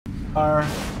are...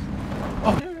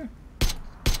 Oh.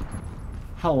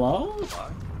 Hello?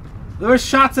 There were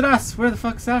shots at us. Where the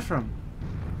fuck is that from?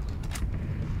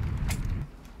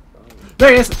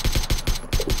 There he is!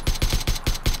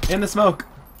 In the smoke.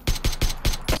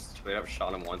 Straight up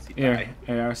shot him once, he Here,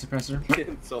 died. AR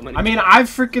suppressor. So many I mean, I've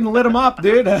freaking lit him up,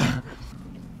 dude. Get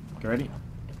ready.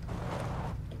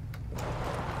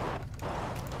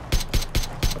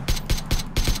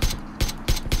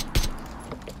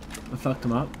 I fucked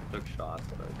him up. Took shots,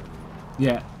 but...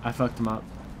 Yeah, I fucked him up.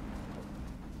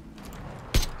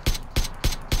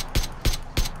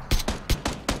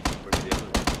 Where's the other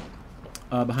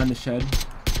one? Behind the shed.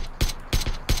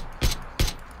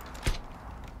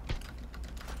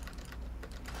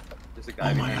 There's a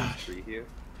guy Oh my behind gosh. the tree here.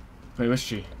 Wait, what's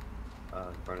she? In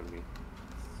front of me.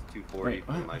 It's 240 Wait,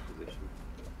 from what? my position.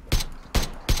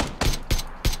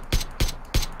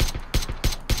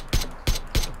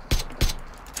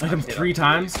 I hit him Hit 3 up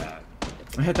times. really bad.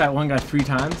 I hit that one guy 3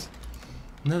 times.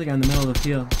 Another guy in the middle of the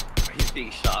field. He's being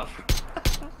shot.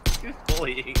 He's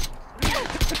bullying.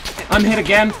 I'm hit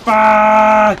again.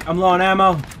 Fuck! I'm low on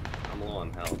ammo. I'm low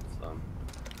on health, so...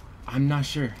 I'm not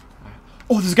sure.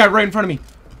 Oh, there's a guy right in front of me.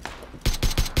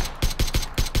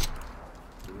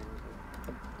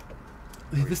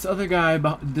 This other guy,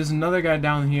 there's another guy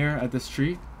down here at this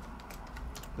tree.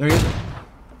 There he is.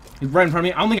 He's right in front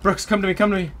of me. I only Brooks, come to me,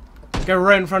 come to me. Guy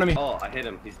right in front of me. Oh, I hit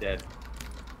him. He's dead.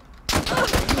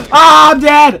 Ah, I'm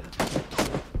dead!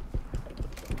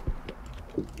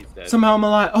 He's dead. Somehow I'm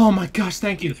alive. Oh my gosh,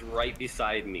 thank He you. was right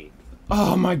beside me.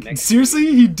 Oh my, Next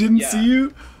seriously? He didn't Yeah. see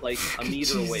you? Like a meter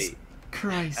Jesus away,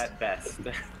 Christ. at best.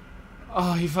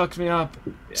 Oh, he fucked me up.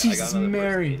 Yeah, I Jesus got another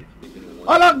Mary. first aid. Even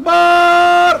one- Allah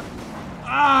Akbar!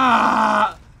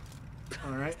 Ah!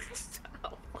 Alright.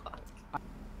 Oh, fuck.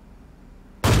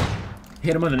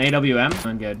 Hit him with an AWM.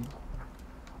 I'm good.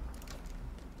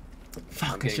 I'm Fuck,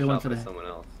 I getting should've went shot for by that. someone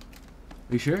else.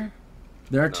 Are you sure?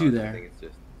 There are No, 2 I there. think it's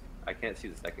just... I can't see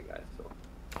the second guy, so...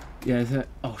 Yeah, is that...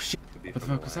 Oh shit. Could be What the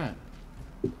from fuck was line.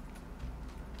 that?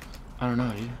 I don't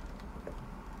know, dude.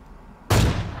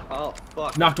 Oh,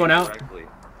 fuck. Knocked I one hit out. directly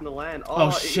in the land. Oh,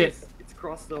 it shit. is. It's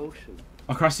across the ocean.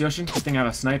 Across the ocean? Good thing I have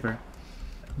a sniper.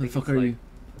 Where the fuck are you?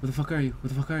 Where the fuck are you? Where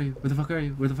the fuck are you? Where the fuck are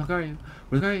you? Where the fuck are you?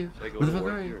 Where the fuck are you? Should I go Where the to fuck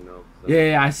war are here you? or no? 'Cause Yeah,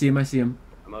 yeah, I see him, I see him.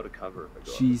 I'm out of cover if I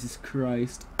go up. Jesus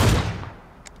Christ.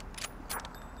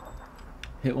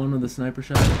 Hit one with a sniper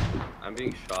shot. I'm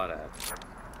being shot at.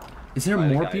 Is there By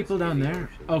the more guys people down in the there?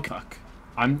 ocean. Oh fuck.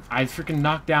 I freaking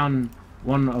knocked down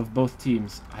one of both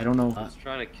teams. I don't know. He's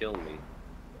trying to kill me.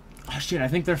 Oh shit, I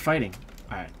think they're fighting.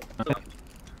 Alright. They're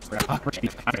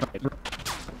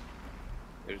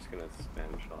just gonna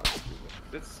spam shots.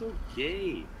 That's so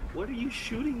gay. What are you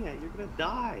shooting at? You're gonna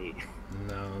die.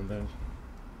 No, that's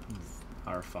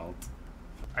our fault.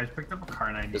 I just picked up a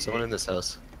car 98. There's someone in this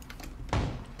house.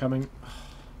 Coming.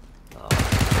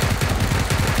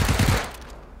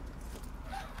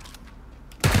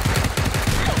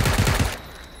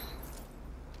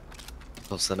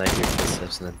 All of a sudden I hear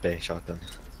footsteps and then bang shotgun.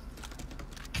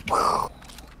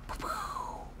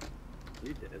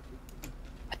 You did.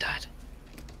 I died.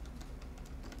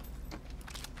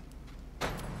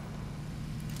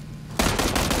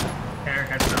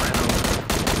 Eric, I just ran over.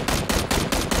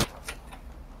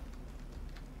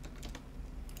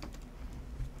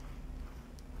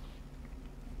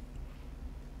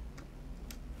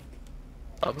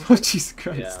 Oh Jesus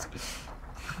Christ. Yeah.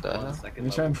 The 1 hell? second Let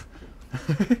me try level.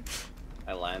 and...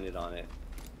 I landed on it.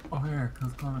 Oh, Eric,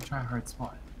 let's go on a try hard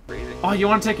spot. Breathing. Oh, you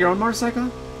want to take your own motorcycle?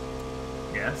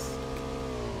 Yes.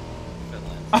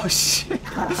 Oh shit.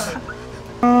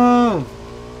 Oh.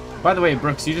 By the way,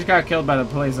 Brooks, you just got killed by the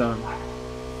play zone.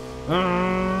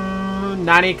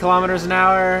 90 kilometers an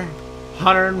hour,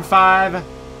 105,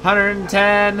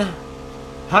 110,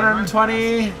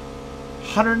 120,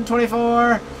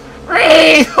 124.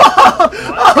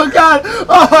 Oh god!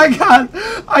 Oh my god!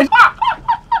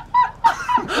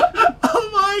 Oh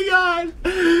my god!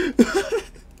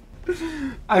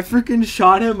 I freaking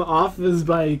shot him off his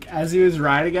bike as he was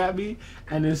riding at me,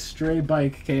 and his stray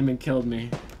bike came and killed me.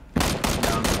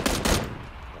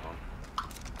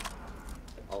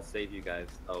 I'll save you guys.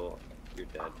 Oh, you're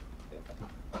dead.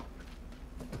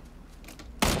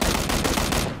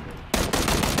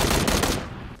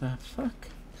 The fuck?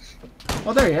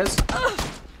 Oh, there he is.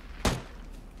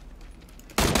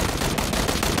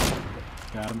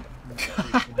 Got him.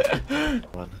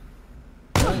 One.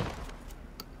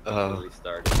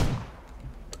 Restart.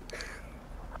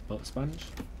 Bullet sponge?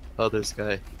 Oh, there's a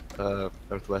guy.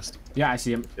 Northwest. Yeah, I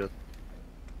see him. I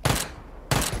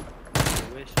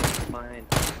wish I could find.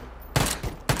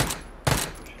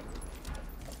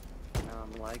 Oh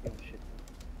lagging shit.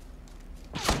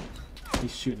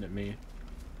 He's shooting at me.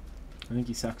 I think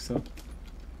he sucks though.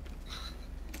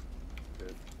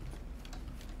 Good.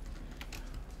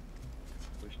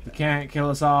 He can't kill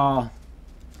us all.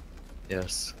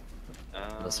 Yes.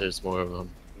 Unless I there's more of them.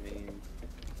 mean,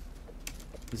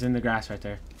 He's in the grass right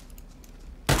there.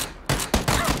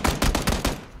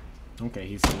 Okay,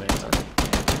 he's there.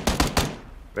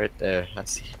 Right there. I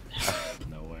see.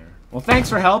 Nowhere. Well, thanks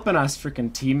for helping us,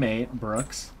 freaking teammate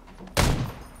Brooks.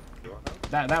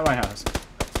 That White House.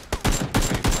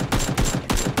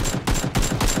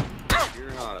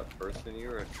 you're not a person,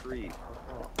 you're a tree.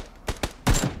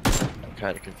 I'm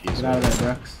kind of confused. Get out of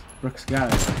there, Brooks. Brooks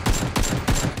got it.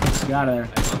 Brooks got it. I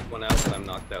knocked one out, but I'm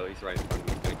knocked out. He's right in front of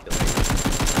me. He's gonna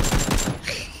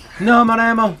kill me. No, I'm out of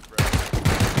ammo.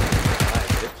 Hi,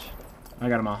 bitch. I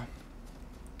got them all.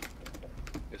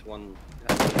 There's one.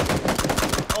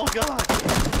 Oh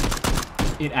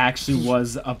god! It actually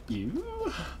was up you.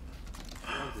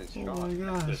 I wasn't Oh shot. my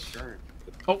That's gosh. the turn.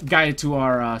 Oh, guy to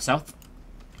our south.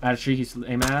 At a tree, he's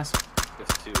aiming at us.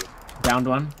 Just two. Downed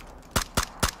one.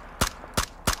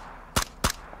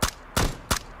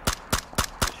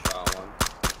 I shot one.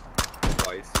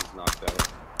 Twice, he's knocked out.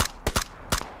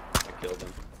 I killed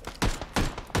him.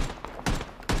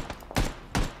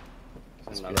 There's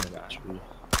It's another behind the guy. tree.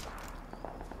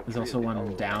 There's also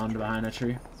one downed behind a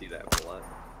tree. See that blood?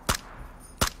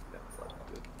 That blood,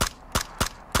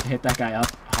 good. Hit that guy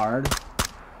up hard.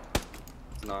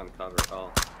 It's not in cover.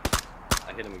 Oh.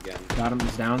 I hit him again. Got him,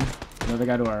 he's down. Another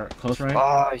guy to our close right.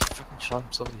 Oh, you fucking shot him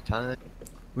so many times.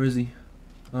 Where is he?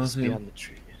 I don't He's see him. behind the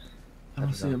tree. I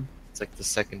don't see him. It's like the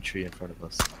second tree in front of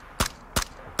us.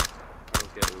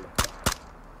 Okay.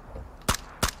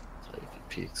 So if he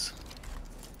peeks.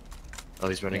 Oh,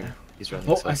 he's running. Yeah. He's running.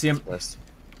 Oh, south I see him. west.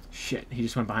 Shit, he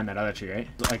just went behind that other tree, right?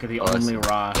 Like the Oh, I see only him.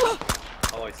 raw.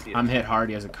 Oh, I see it. I'm hit hard,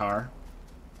 he has a car.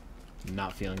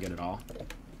 Not feeling good at all.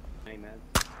 Hey, man.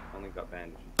 Only got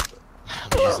bandages.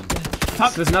 I'm using bandages.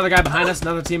 Fuck, there's another guy behind us,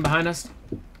 another team behind us.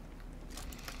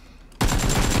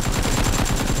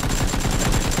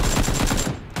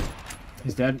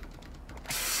 He's dead.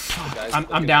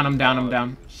 I'm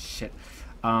down. Shit.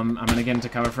 I'm gonna get into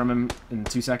cover from him in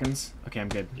 2 seconds. Okay, I'm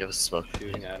good. You have a smoke.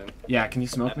 Shooting at him. Yeah, can you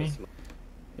smoke me?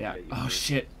 Yeah. Oh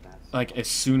shit. Like as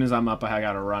soon as I'm up, I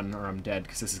gotta run or I'm dead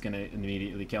because this is gonna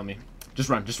immediately kill me. Just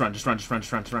run.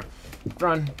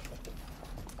 Run.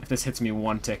 If this hits me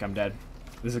one tick, I'm dead.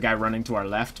 There's a guy running to our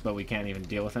left, but we can't even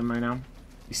deal with him right now.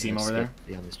 You see him over there?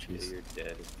 Behind these Yeah, trees. you're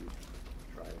dead if you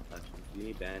try to touch him. Do you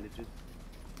need bandages?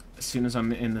 As soon as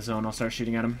I'm in the zone, I'll start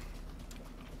shooting at him.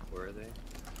 Where are they?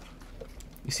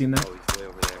 You see him there? Oh, he's way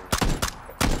over there.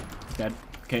 Dead.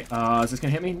 Okay, is this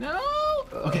gonna hit me? No!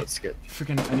 Okay. That's good.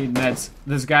 Freaking, I need meds.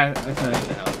 This guy, In the okay.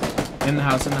 house. In the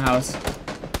house.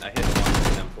 I hit him once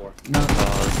with M4. No.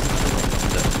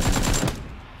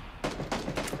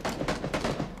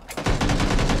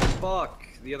 Fuck!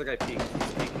 The other guy peeked.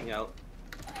 He's peeking out.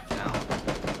 Now.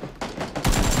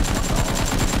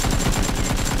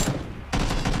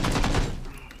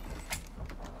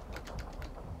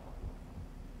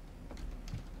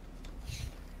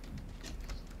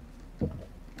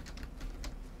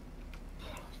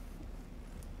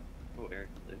 Oh, Eric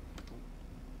lived.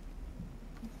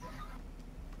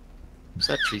 What's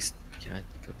that tree behind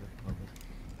cover?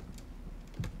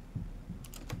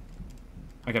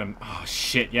 I got him. Oh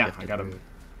shit, yeah, You have I to got him. move.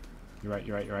 You're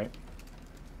right.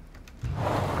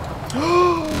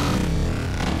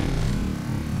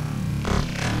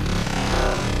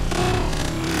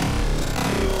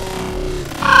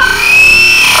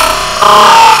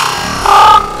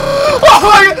 Oh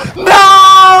my god!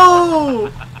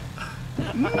 No!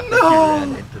 You ran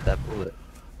No! into that bullet.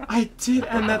 I did,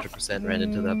 and that 100% ran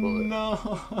into that bullet. No!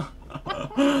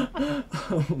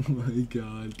 Oh my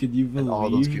god! Can you And all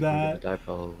those believe people are gonna that? die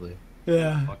probably.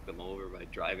 Yeah. Fucked them over by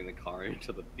driving the car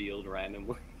into the field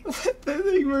randomly.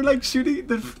 They were like shooting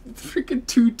the freaking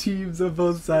two teams on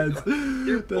both sides.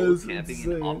 They're That both was camping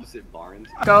in insane. opposite barns.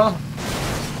 Go.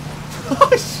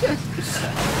 Oh shit!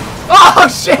 Oh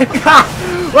shit! God.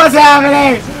 What's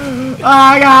happening? Oh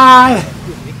god!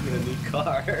 Making a new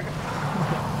car.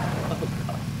 Oh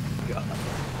god.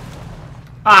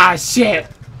 Ah shit!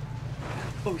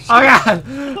 Oh shit. Oh god!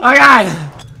 Oh god!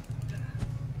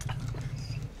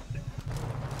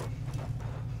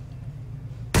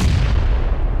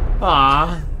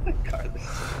 Aw. Car this-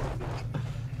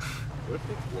 What if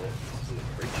they blow?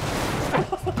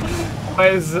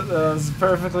 It was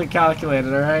perfectly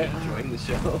calculated, alright? Enjoying the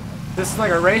show. This is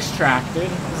like a racetrack, dude.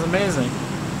 This is amazing.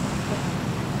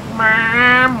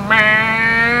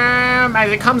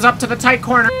 As it comes up to the tight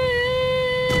corner.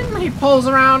 He pulls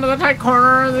around to the tight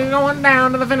corner, and he's going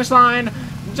down to the finish line.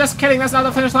 Just kidding, that's not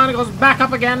the finish line. It goes back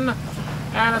up again.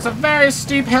 And it's a very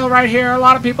steep hill right here. A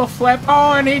lot of people flip.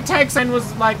 Oh, and he takes and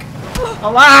was like,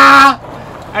 Allah!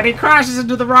 And he crashes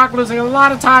into the rock, losing a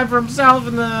lot of time for himself.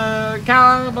 And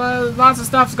lots of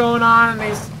stuff's going on. And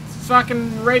he's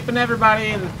fucking raping everybody.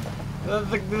 And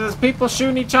there's people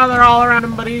shooting each other all around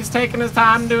him. But he's taking his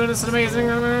time doing this amazing.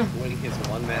 Winning his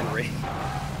one-man race.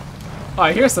 Oh,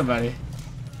 I hear somebody.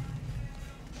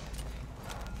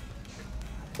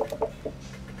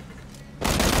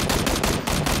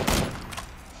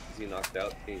 Is he knocked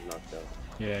out? He's knocked out.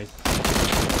 Yeah.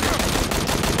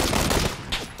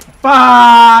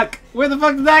 Fuck! Where the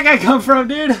fuck did that guy come from,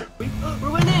 dude?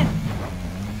 We're winning!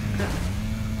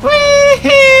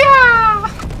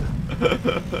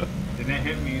 Didn't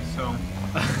hit me, so.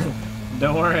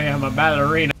 Don't worry, I'm a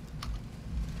ballerina.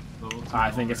 I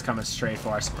think it's coming straight for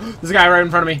us. There's a guy right in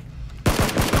front of me.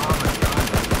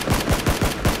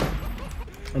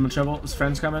 I'm in trouble. His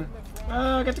friend's coming.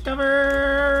 Oh, get the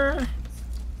cover!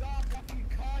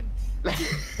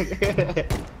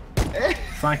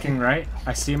 Flanking right.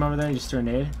 I see him over there. He just threw a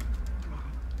nade.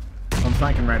 I'm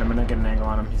flanking right. I'm gonna get an angle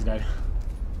on him. He's dead.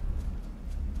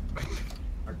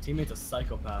 Our teammate's a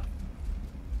psychopath.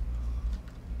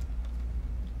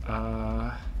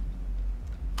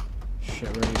 Shit,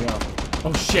 where'd he go?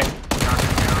 Oh shit!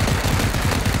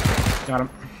 Got him.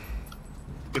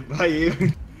 Goodbye,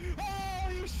 you.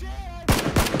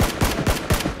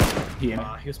 He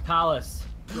was Palace.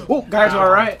 Oh, guys,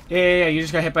 alright. Yeah, you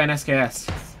just got hit by an SKS.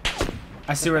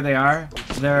 I see where they are.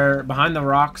 They're behind the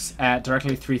rocks at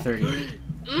directly 330.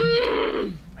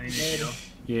 I need to heal.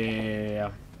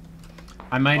 Yeah.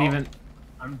 I might even...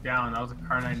 I'm down. That was a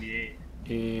car 98.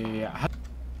 Yeah.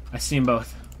 I see them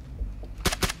both.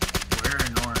 Where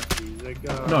north?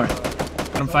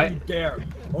 North. Let him fight. Dare.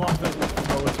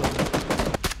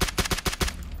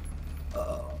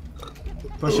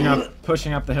 Pushing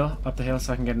up the hill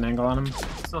so I can get an angle on him.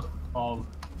 Still fall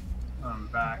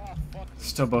back.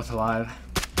 Still both alive.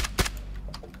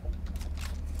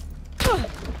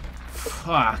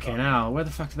 Fucking hell, where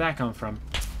the fuck did that come from?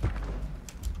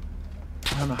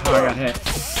 I don't know how I got hit.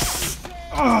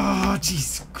 Oh,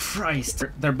 Jesus Christ.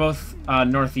 They're both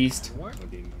northeast.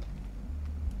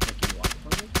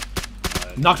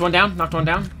 Knocked one down,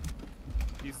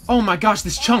 Oh my gosh,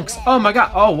 this chunks. Oh my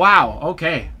god. Oh wow,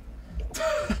 okay.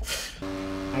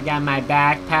 I got my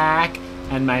backpack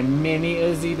and my mini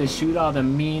Uzi to shoot all the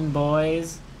mean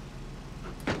boys.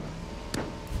 Wait,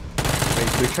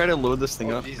 can we try to load this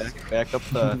thing up? Back up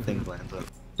the thing lands up.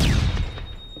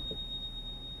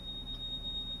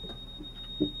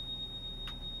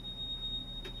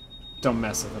 Don't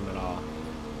mess with him at all.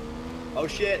 Oh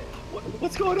shit!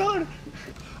 What's going on?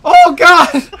 Oh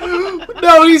god!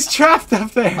 No, he's trapped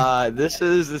up there. This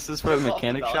is for a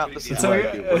mechanic shop. This is It's why okay.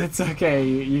 I do work. It's okay.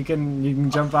 You can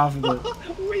jump off of it.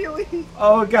 Really?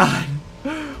 Oh god!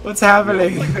 What's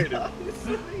happening? Oh my god!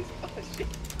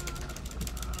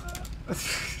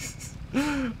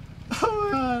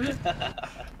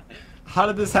 How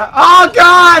did this happen? Oh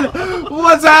god!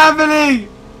 What's happening?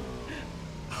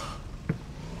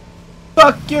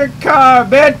 Fuck your car,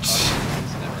 bitch!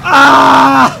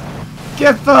 Ah!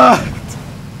 Get fucked!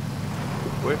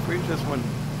 What if we just went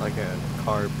like a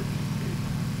car?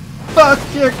 Fuck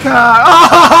your car!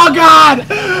 Oh god!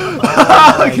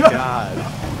 Oh my god!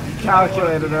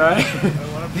 Calculated, right?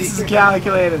 This is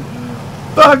calculated.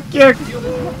 Fuck your.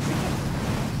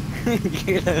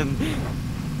 Get him.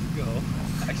 Go.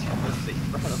 Actually, I'm gonna say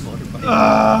you're on a motorbike.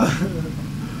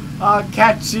 I'll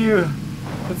catch you.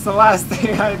 It's the last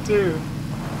thing I do.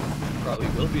 Probably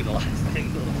will be the last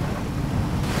thing.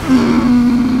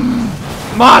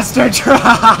 Monster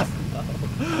truck!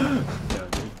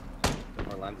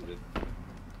 More lines of it.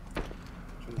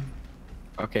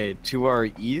 Okay, to our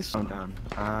east. I'm down.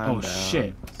 Oh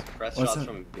shit. Press What's shots that?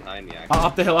 from behind me, Oh, actually.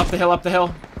 up the hill, up the hill, up the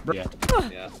hill. Yeah.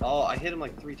 Yeah. Oh, I hit him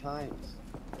like 3 times.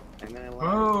 And then I landed.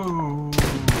 Oh.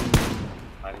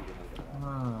 Hiding behind the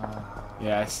wall.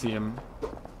 Yeah, I see him.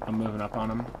 I'm moving up on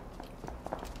him.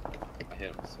 I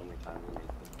hit him so many times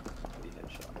and he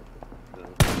headshot.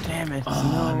 Damn it! Oh,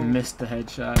 I missed the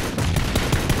headshot.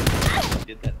 He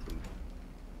did that to me.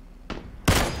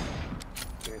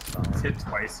 Very solid. Hit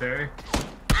twice there.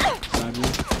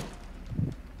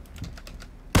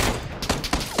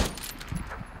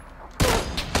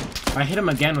 I hit him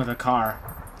again with a car.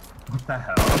 What the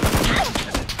hell?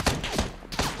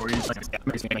 Or you just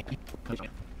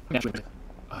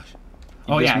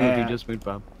Oh yeah, moved, yeah, he yeah. just moved,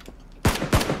 Bob.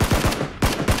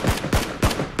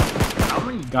 How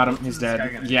many Got him. bullets He's is this guy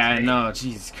dead. gonna Yeah, I take? know.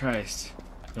 Jesus Christ.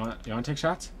 You want to take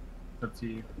shots? Up to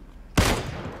you.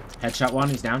 Headshot one,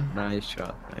 he's down. Nice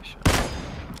shot. Nice shot.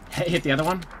 Hit the other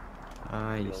one.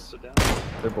 Nice. Also down.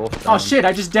 They're both down. Oh shit,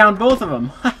 I just downed both of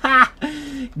them.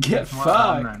 Get Come on,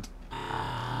 fucked. man.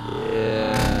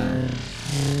 Yeah.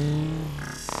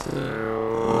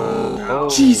 Oh.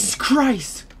 Jesus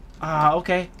Christ.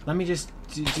 Okay. Let me just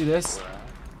do this.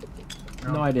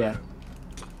 No idea.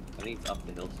 I think it's up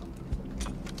the hill somewhere.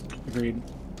 Agreed.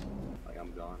 Like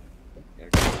I'm gone.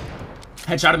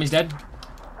 Headshot him, he's dead.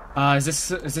 Is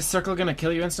this circle gonna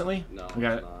kill you instantly? No, We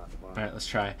got it's it. not. Alright, let's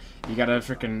try. You got a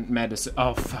freaking med.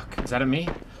 Oh fuck. Is that at me?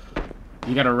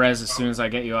 You got a res as soon as I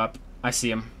get you up. I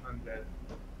see him. I'm dead.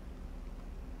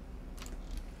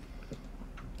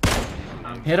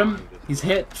 Hit him. He's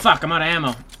hit. Fuck, I'm out of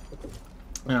ammo.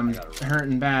 I'm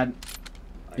hurting bad.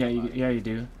 Yeah, you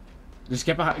do. Just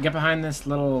get behind this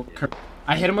little.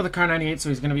 I hit him with a car 98, so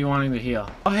he's gonna be wanting to heal.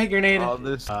 Oh hey, grenade. Oh,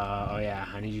 this. Oh yeah,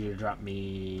 I need you to drop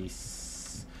me.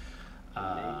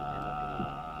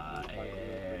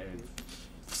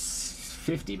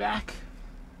 50 back.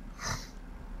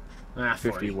 40.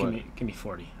 50 what? Give me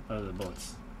 40. Those are the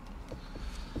bullets.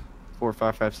 4,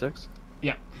 5, 5, 6.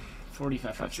 Yeah,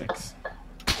 45, 5, 6.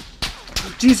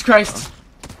 Jesus Christ!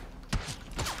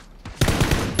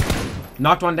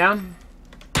 Knocked one down.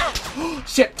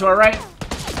 Shit, to our right.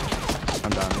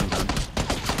 I'm down. I'm down.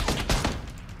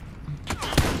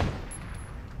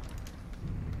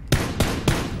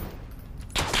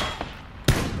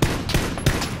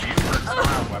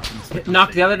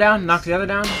 Knocked the other down. Knocked the other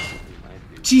down.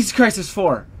 Jesus Christ, there's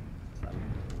 4.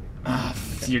 Ah,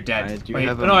 you're dead. Do you Wait,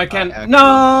 have no, an, I can't. actual-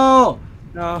 No!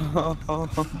 No.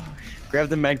 Grab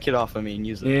the med kit off of me and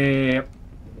use it. Yeah.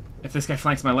 If this guy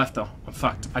flanks my left, though, I'm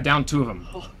fucked. I downed 2 of them.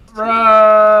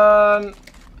 Run!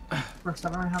 Brooks,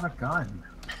 I don't have a gun.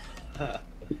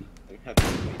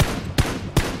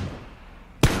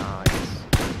 Nice.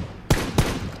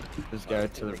 This guy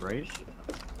to the right.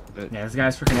 Yeah, this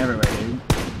guy's freaking everywhere, dude.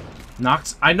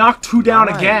 I knocked 2 down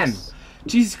again. Nice.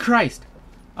 Jesus Christ.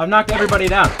 I've knocked everybody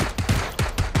down.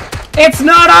 It's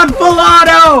not on full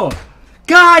auto!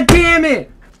 God damn it!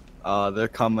 They're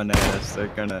coming at us. They're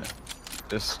gonna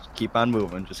just keep on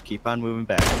moving. Just keep on moving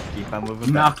back. Keep on moving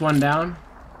back. Knocked one down.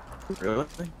 Really?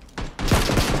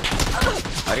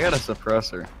 I got a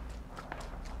suppressor.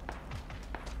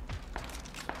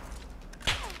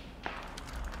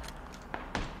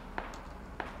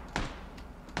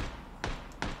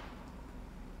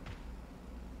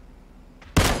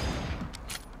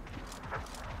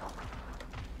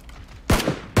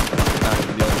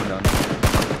 The other one down.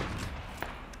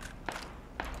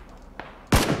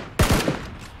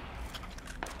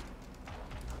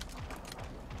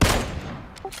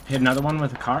 Hit another one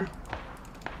with a car.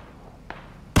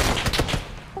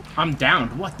 I'm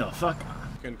downed. What the fuck?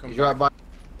 He's right by.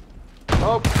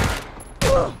 Oh!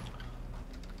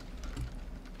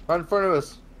 Right in front of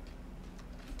us.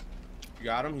 You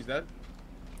got him? He's dead?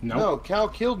 Nope. No, Cal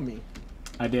killed me.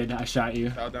 I did. I shot you.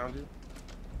 Cow down, dude?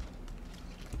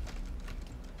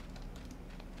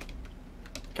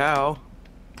 Cow.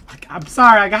 I'm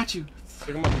sorry. I got you.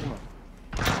 Pick him up, pick him up.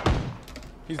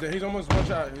 He's dead. He's almost one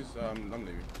shot. He's, I'm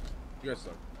leaving. You guys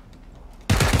suck.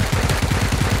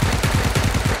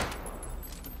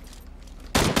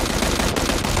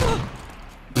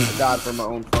 I died for my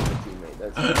own fucking teammate.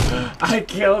 That's I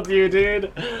killed you,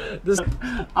 dude.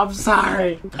 I'm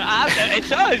sorry. It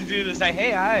does, dude. It's like,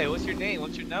 hey, hi, what's your name?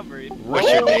 What's your number? What's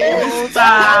your name?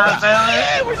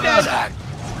 Hey, we're dead.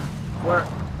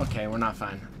 Okay, we're not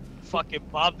fine. Fucking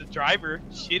Bob the driver.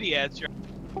 Shitty ass driver.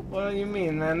 What do you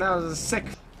mean, man? That was a sick.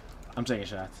 I'm taking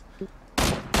shots.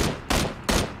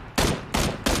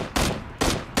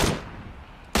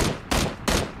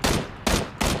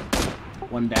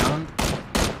 One down.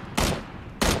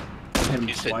 Hit him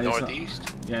You said twice. northeast?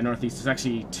 Yeah, northeast. There's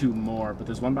actually 2 more, but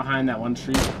there's one behind that one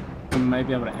tree. We might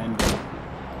be able to end it.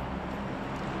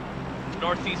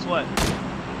 Northeast what?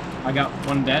 I got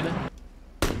one dead.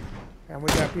 And we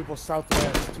got people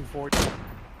southwest 240.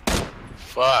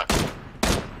 Fuck.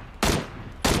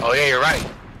 Oh yeah, you're right.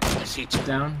 I see 2.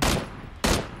 Down.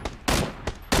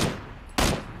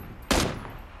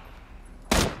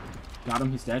 Got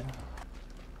him. He's dead.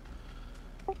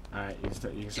 Alright, you can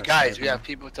start. You Guys, we have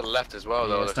people to the left as well,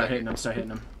 though. Yeah, start hitting him. Start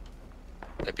hitting him.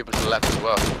 There are people to the left as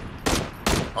well.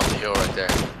 On the hill right there.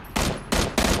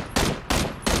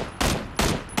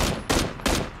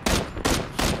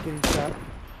 Getting shot.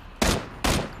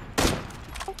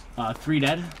 3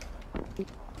 dead.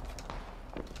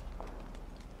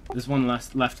 There's one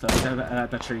left though. He's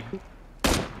at that tree.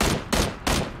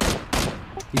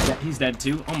 He's dead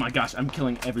too. Oh my gosh, I'm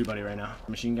killing everybody right now.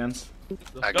 Machine guns.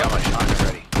 I got my shotgun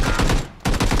ready.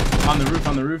 On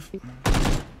the roof.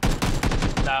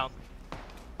 Down.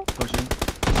 Pushing.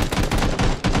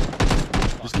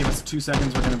 Just give us 2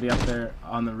 seconds. We're gonna be up there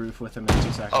on the roof with him in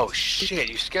 2 seconds. Oh shit,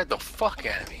 you scared the fuck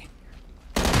out of me.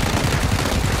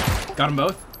 Got them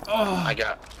both? Oh. I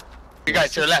got. You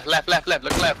guys to the left, look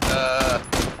left.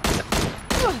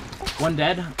 One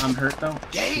dead. I'm hurt though.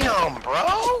 Damn,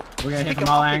 bro. We're gonna hit Pick from him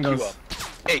all up, pick you angles. up.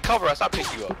 Hey, cover us, I'll pick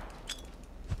you up.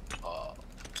 Oh,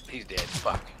 he's dead.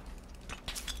 Fuck.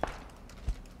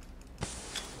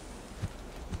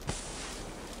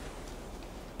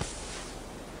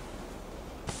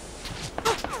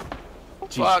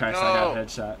 Jesus Fuck, Christ, no. I got a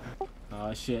headshot.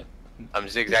 Oh shit. I'm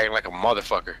zigzagging like a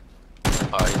motherfucker.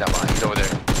 Oh, he's not mine. He's over there.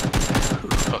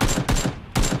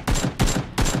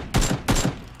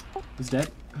 He's dead?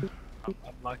 I'm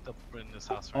locked up in this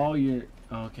house right Oh, you're...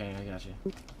 Okay, I got you.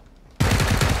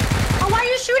 Oh, why are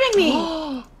you shooting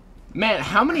me? Man,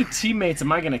 how many teammates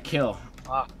am I gonna kill?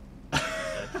 now.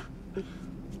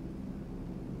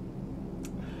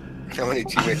 How many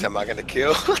teammates am I gonna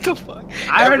kill? What the fuck?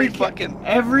 I already fucking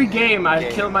every game I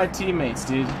kill my teammates,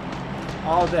 dude.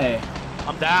 All day.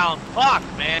 I'm down. Fuck,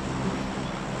 man.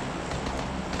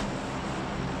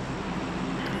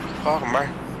 Fuck,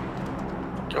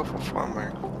 man. Go for fun,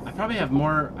 man. I probably have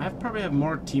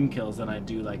more team kills than I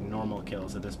do like normal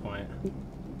kills at this point.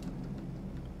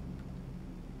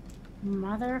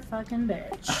 Motherfucking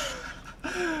bitch.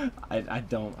 I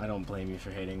don't blame you for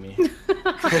hating me.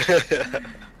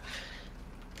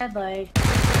 Red light.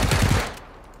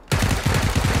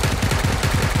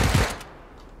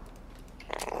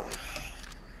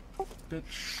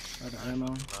 Bitch, out of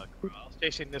ammo. Fuck, bro. I was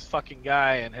chasing this fucking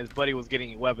guy and his buddy was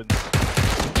getting weapons.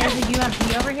 There's a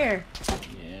UMP over here.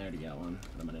 Yeah, I already got one,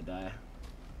 but I'm gonna die.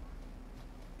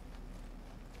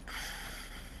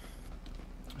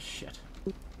 Oh, shit.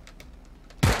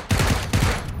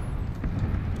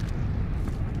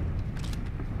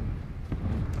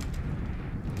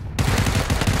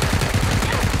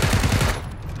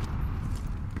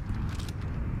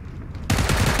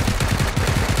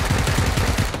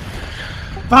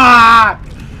 Fuck!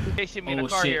 Chasing me in Oh, a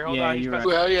car shit. here. Hold Yeah, on. He's you're right.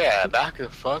 Well, yeah, back the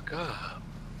fuck up.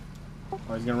 Oh,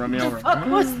 he's gonna run me What over. the fuck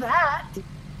was that?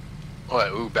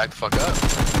 What? Ooh, back the fuck up.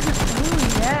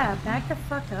 Ooh, yeah, back the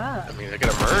fuck up. I mean, they're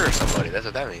gonna murder somebody. That's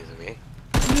what that means to me.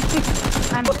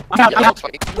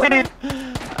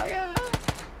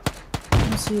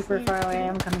 I'm super far away.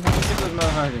 I'm coming down.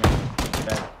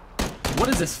 What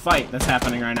is this fight that's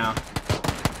happening right now?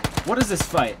 What is this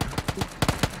fight?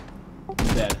 I'm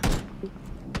dead.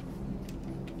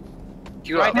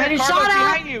 right there, Ready, Carlos shot at!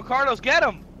 behind you. Carlos, get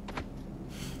him.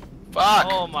 Fuck.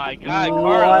 Oh my god, What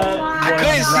Carlos. I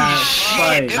couldn't was that see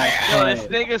fight? shit. Yo, this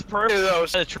nigga's perfect.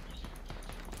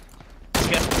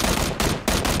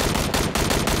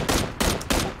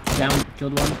 Down,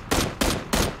 killed one.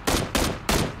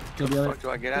 Killed the How the other. fuck do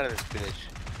I get out of this bitch?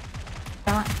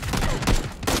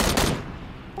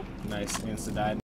 Nice, insta died.